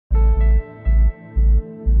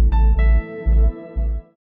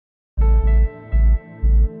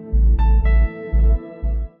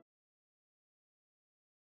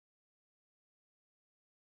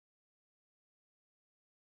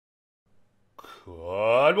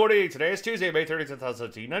Good morning. Today is Tuesday, May 30th,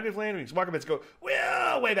 2017. 90th Landry. Market bits go,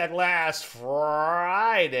 well, way back last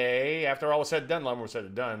Friday. After all was said and done, a lot more was said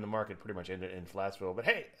and done, the market pretty much ended in Flatsville. But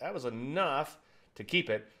hey, that was enough to keep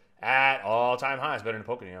it at all-time highs. Better than a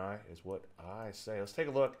poke in the eye is what I say. Let's take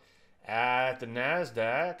a look at the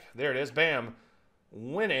NASDAQ. There it is. Bam.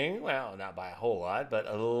 Winning, well, not by a whole lot, but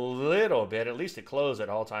a little bit. At least it closed at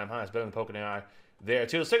all-time highs. Better than poke in the eye there,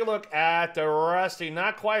 too. Let's take a look at the Rusty.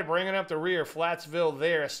 Not quite bringing up the rear. Flatsville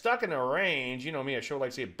there. Stuck in the range. You know me, I sure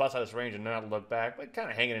like to see it bust out of this range and not look back, but kind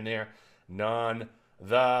of hanging in there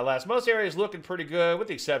nonetheless. Most areas looking pretty good, with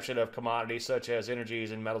the exception of commodities such as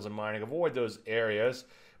energies and metals and mining. Avoid those areas.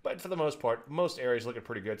 But for the most part, most areas looking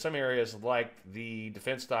pretty good. Some areas, like the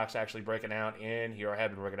defense stocks, actually breaking out in here, or have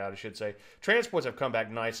been breaking out, I should say. Transports have come back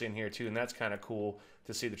nicely in here, too, and that's kind of cool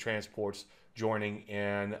to see the transports joining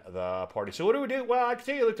in the party. So what do? Well, I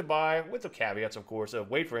continue to look to buy, with the caveats, of course, of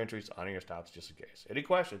wait for entries on your stops just in case. Any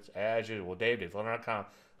questions? As usual, Dave, DaveLandry.com.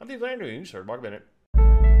 I'm Dave Landry. You heard Mark Bennett.